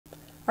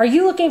Are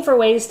you looking for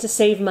ways to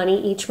save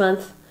money each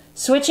month?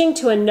 Switching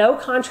to a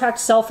no-contract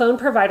cell phone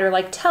provider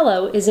like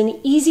Tello is an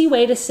easy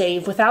way to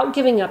save without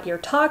giving up your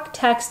talk,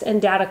 text,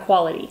 and data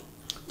quality.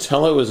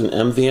 Tello is an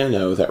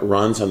MVNO that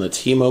runs on the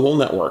T-Mobile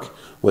network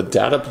with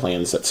data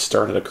plans that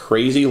start at a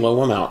crazy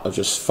low amount of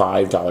just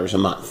 $5 a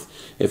month.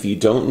 If you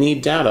don't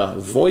need data,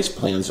 voice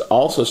plans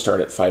also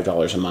start at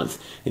 $5 a month,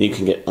 and you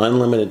can get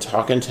unlimited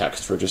talk and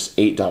text for just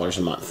 $8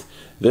 a month.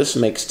 This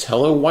makes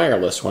Tello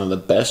Wireless one of the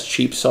best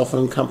cheap cell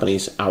phone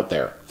companies out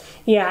there.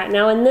 Yeah,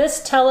 now in this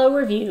Tello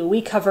review,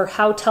 we cover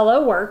how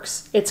Tello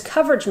works, its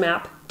coverage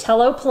map,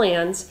 Tello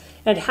plans,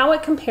 and how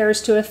it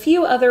compares to a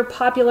few other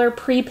popular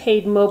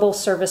prepaid mobile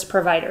service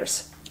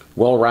providers.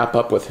 We'll wrap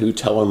up with who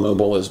Tello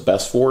Mobile is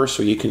best for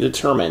so you can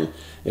determine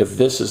if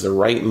this is the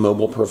right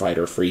mobile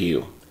provider for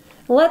you.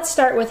 Let's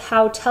start with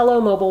how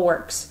Tello Mobile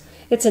works.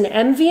 It's an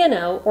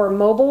MVNO, or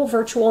Mobile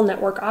Virtual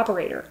Network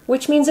Operator,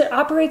 which means it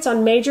operates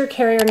on major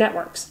carrier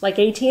networks like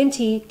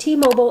AT&T,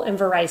 T-Mobile, and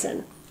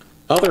Verizon.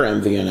 Other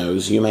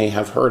MVNOs you may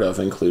have heard of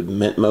include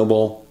Mint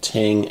Mobile,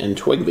 Ting, and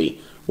Twigbee,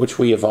 which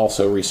we have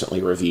also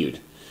recently reviewed.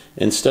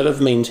 Instead of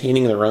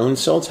maintaining their own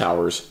cell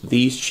towers,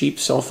 these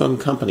cheap cell phone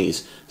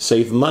companies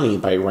save money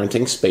by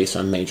renting space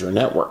on major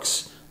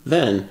networks.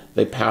 Then,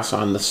 they pass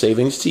on the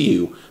savings to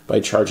you by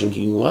charging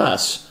you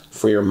less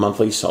for your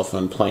monthly cell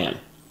phone plan.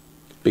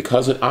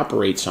 Because it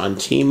operates on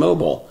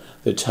T-Mobile,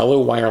 the Tello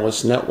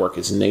Wireless network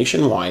is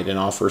nationwide and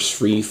offers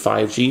free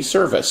 5G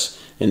service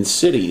in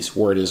cities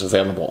where it is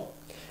available.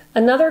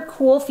 Another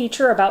cool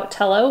feature about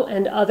Tello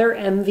and other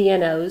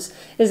MVNOs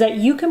is that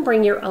you can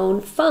bring your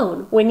own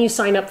phone when you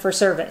sign up for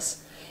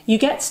service. You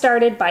get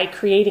started by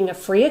creating a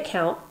free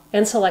account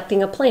and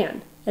selecting a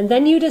plan, and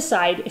then you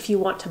decide if you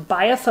want to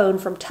buy a phone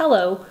from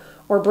Tello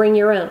or bring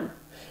your own.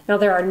 Now,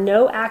 there are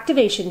no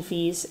activation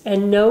fees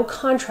and no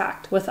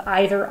contract with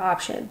either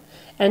option,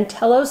 and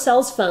Tello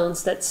sells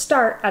phones that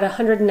start at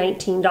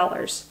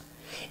 $119.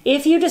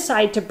 If you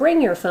decide to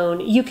bring your phone,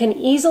 you can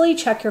easily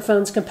check your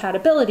phone's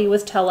compatibility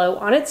with Tello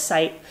on its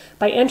site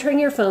by entering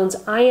your phone's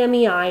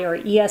IMEI or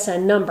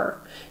ESN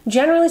number.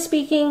 Generally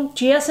speaking,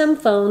 GSM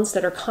phones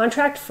that are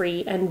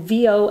contract-free and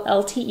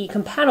VoLTE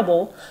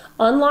compatible,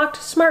 unlocked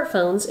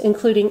smartphones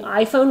including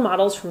iPhone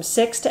models from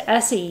 6 to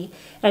SE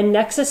and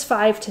Nexus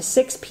 5 to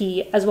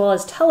 6P, as well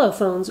as Tello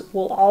phones,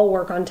 will all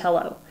work on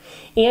Tello.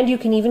 And you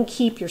can even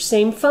keep your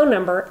same phone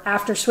number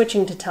after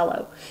switching to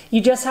Tello. You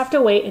just have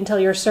to wait until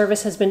your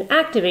service has been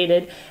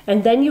activated,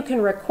 and then you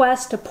can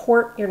request to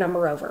port your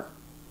number over.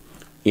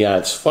 Yeah,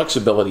 its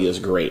flexibility is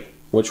great,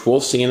 which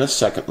we'll see in a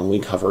second when we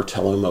cover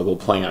Tello Mobile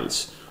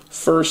plans.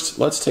 First,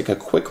 let's take a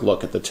quick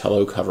look at the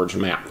Tello coverage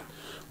map.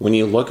 When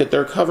you look at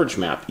their coverage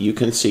map, you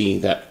can see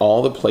that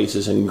all the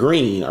places in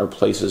green are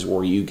places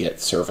where you get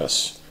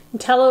service.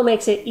 Tello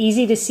makes it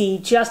easy to see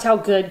just how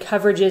good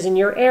coverage is in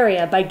your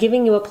area by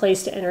giving you a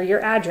place to enter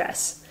your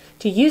address.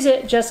 To use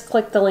it, just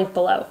click the link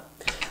below.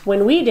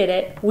 When we did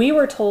it, we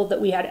were told that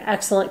we had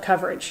excellent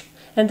coverage,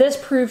 and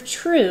this proved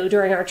true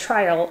during our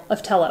trial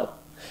of Tello.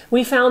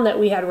 We found that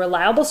we had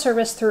reliable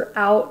service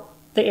throughout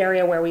the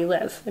area where we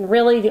live, and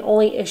really the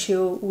only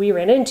issue we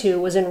ran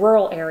into was in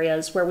rural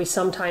areas where we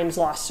sometimes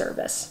lost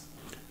service.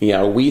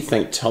 Yeah, we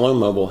think Tello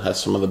Mobile has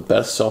some of the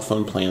best cell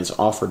phone plans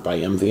offered by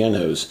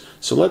MVNOs,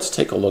 so let's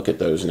take a look at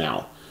those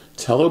now.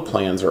 Tello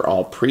plans are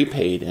all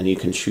prepaid, and you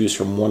can choose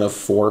from one of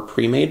 4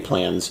 pre-made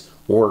plans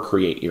or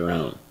create your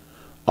own.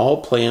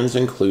 All plans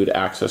include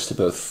access to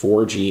both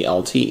 4G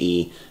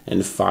LTE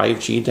and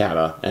 5G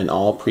data, and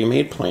all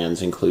pre-made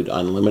plans include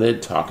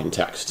unlimited talk and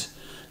text.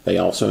 They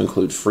also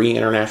include free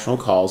international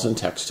calls and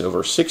text to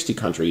over 60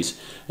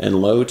 countries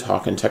and low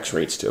talk and text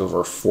rates to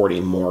over 40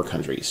 more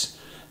countries.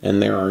 And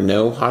there are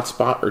no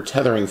hotspot or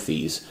tethering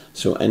fees,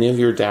 so any of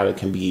your data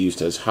can be used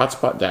as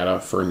hotspot data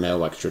for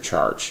no extra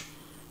charge.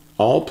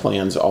 All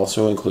plans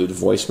also include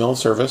voicemail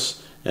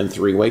service and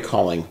 3-way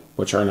calling,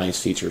 which are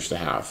nice features to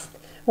have.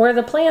 Where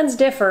the plans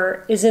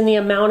differ is in the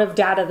amount of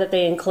data that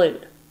they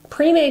include.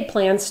 Pre-made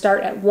plans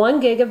start at 1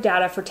 gig of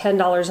data for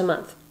 $10 a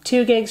month,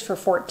 2 gigs for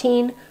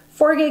 $14,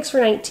 4 gigs for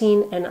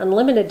 $19, and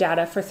unlimited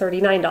data for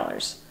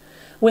 $39.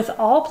 With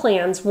all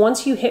plans,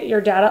 once you hit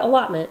your data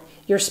allotment,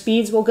 your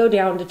speeds will go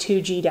down to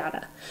 2G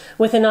data.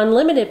 With an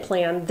unlimited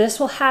plan, this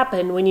will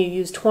happen when you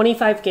use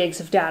 25 gigs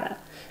of data.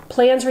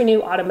 Plans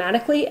renew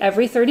automatically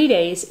every 30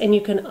 days, and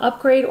you can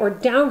upgrade or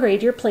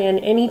downgrade your plan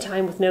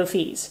anytime with no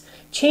fees.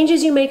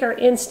 Changes you make are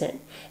instant,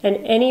 and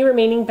any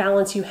remaining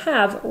balance you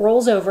have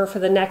rolls over for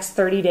the next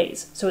 30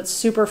 days, so it's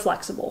super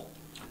flexible.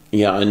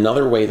 Yeah,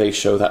 another way they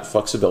show that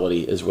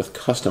flexibility is with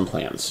custom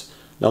plans.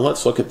 Now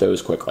let's look at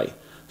those quickly.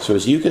 So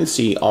as you can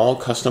see, all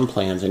custom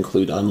plans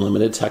include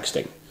unlimited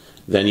texting.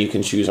 Then you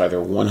can choose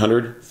either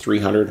 100,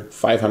 300,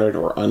 500,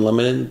 or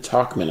unlimited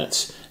talk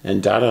minutes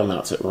and data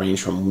amounts that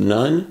range from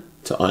none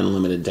to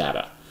unlimited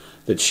data.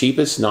 The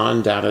cheapest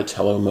non-data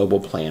Tello Mobile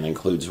plan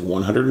includes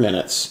 100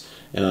 minutes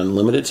and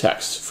unlimited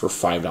text for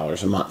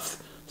 $5 a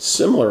month.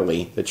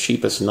 Similarly, the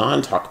cheapest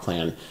non-talk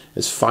plan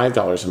is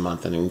 $5 a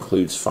month and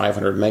includes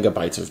 500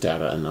 megabytes of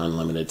data and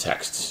unlimited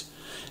texts.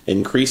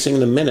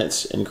 Increasing the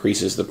minutes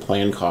increases the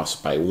plan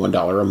cost by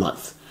 $1 a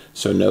month.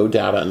 So no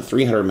data and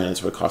 300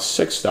 minutes would cost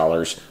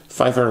 $6,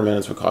 500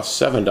 minutes would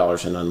cost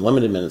 $7, and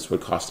unlimited minutes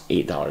would cost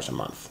 $8 a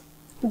month.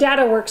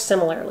 Data works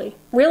similarly.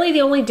 Really,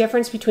 the only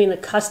difference between the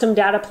custom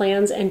data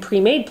plans and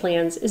pre-made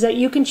plans is that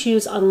you can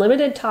choose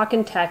unlimited talk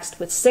and text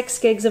with 6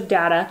 gigs of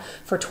data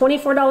for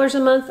 $24 a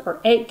month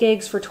or 8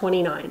 gigs for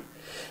 $29.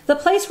 The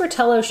place where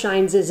Tello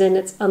shines is in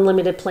its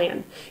unlimited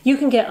plan. You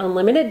can get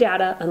unlimited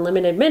data,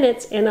 unlimited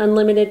minutes, and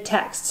unlimited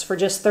texts for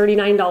just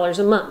 $39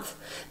 a month.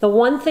 The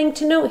one thing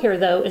to note here,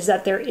 though, is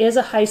that there is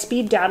a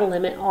high-speed data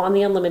limit on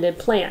the unlimited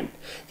plan.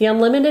 The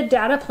unlimited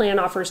data plan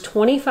offers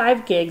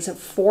 25 gigs of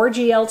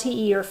 4G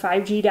LTE or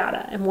 5G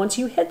data, and once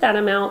you hit that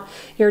amount,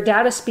 your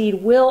data speed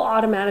will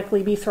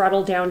automatically be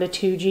throttled down to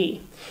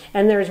 2G.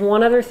 And there's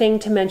one other thing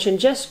to mention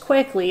just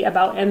quickly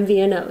about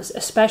MVNOs,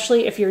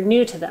 especially if you're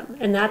new to them,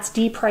 and that's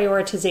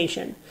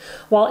deprioritization.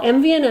 While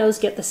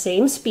MVNOs get the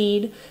same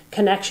speed,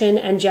 connection,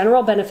 and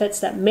general benefits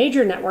that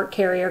major network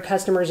carrier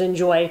customers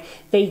enjoy,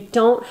 they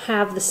don't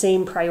have the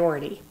same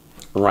priority.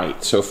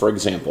 Right, so for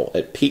example,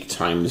 at peak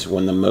times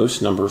when the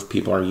most number of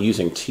people are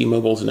using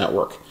T-Mobile's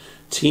network,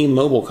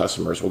 T-Mobile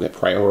customers will get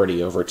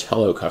priority over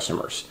Tello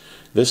customers.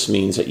 This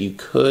means that you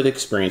could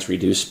experience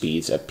reduced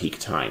speeds at peak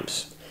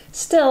times.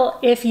 Still,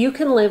 if you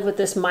can live with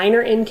this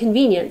minor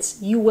inconvenience,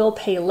 you will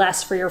pay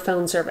less for your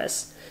phone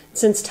service.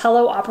 Since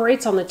Tello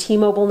operates on the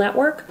T-Mobile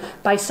network,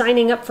 by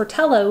signing up for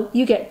Tello,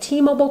 you get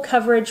T-Mobile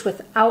coverage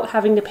without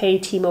having to pay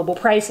T-Mobile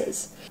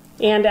prices.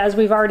 And as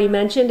we've already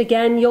mentioned,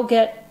 again, you'll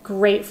get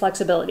great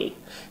flexibility.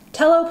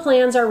 Tello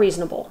plans are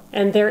reasonable,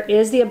 and there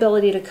is the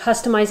ability to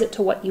customize it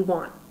to what you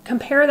want.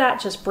 Compare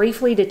that just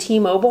briefly to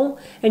T-Mobile,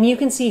 and you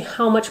can see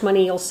how much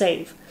money you'll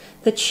save.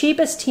 The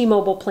cheapest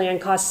T-Mobile plan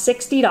costs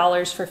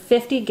 $60 for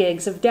 50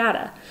 gigs of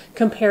data,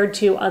 compared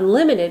to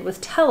unlimited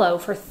with Tello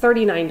for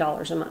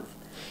 $39 a month.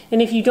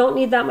 And if you don't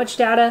need that much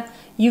data,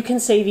 you can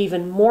save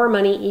even more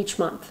money each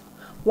month.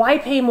 Why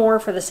pay more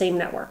for the same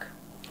network?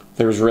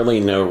 There's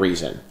really no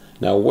reason.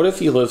 Now, what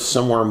if you live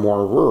somewhere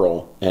more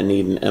rural and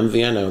need an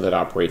MVNO that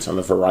operates on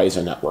the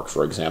Verizon network,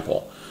 for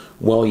example?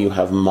 Well, you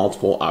have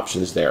multiple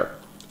options there.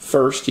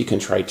 First, you can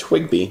try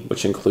Twigbee,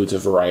 which includes a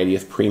variety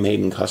of pre-made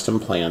and custom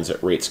plans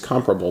at rates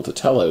comparable to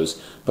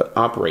Tello's, but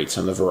operates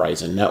on the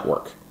Verizon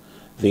network.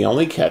 The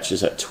only catch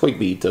is that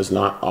Twigbee does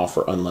not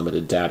offer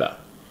unlimited data.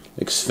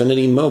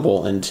 Xfinity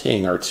Mobile and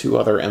Ting are 2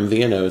 other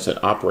MVNOs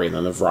that operate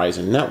on the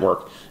Verizon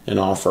network and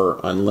offer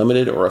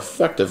unlimited or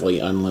effectively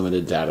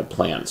unlimited data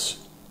plans.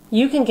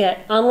 You can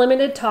get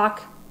unlimited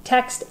talk,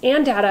 text,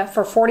 and data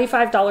for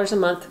 $45 a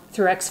month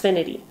through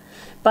Xfinity.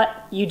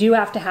 But you do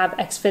have to have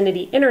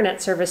Xfinity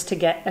Internet service to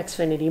get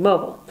Xfinity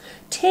Mobile.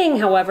 Ting,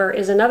 however,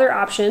 is another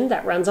option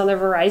that runs on the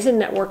Verizon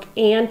network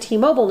and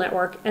T-Mobile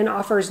network and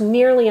offers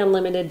nearly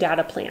unlimited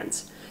data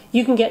plans.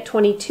 You can get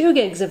 22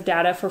 gigs of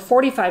data for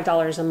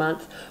 $45 a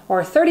month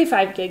or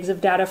 35 gigs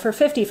of data for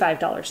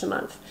 $55 a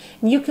month.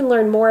 And you can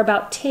learn more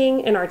about Ting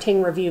in our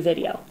Ting review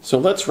video. So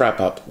let's wrap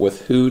up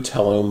with who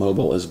Tello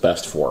Mobile is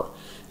best for.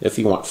 If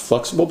you want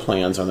flexible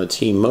plans on the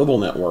T-Mobile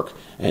network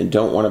and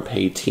don't want to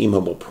pay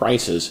T-Mobile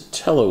prices,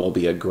 Tello will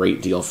be a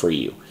great deal for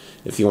you.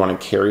 If you want a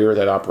carrier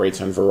that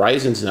operates on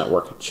Verizon's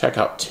network, check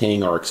out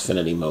Ting or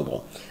Xfinity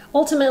Mobile.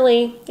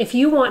 Ultimately, if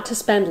you want to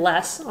spend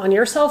less on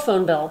your cell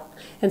phone bill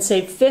and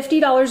save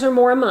 $50 or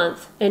more a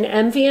month, an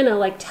MVNO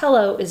like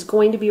Tello is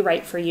going to be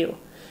right for you.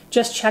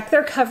 Just check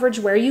their coverage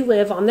where you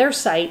live on their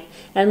site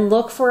and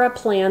look for a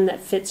plan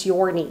that fits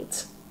your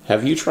needs.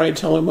 Have you tried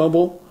Tello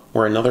Mobile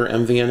or another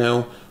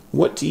MVNO?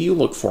 What do you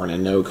look for in a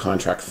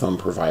no-contract phone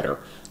provider?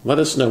 Let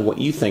us know what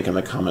you think in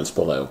the comments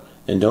below.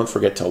 And don't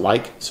forget to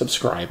like,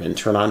 subscribe, and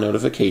turn on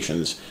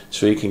notifications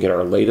so you can get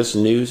our latest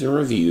news and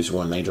reviews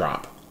when they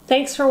drop.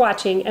 Thanks for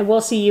watching, and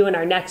we'll see you in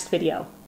our next video.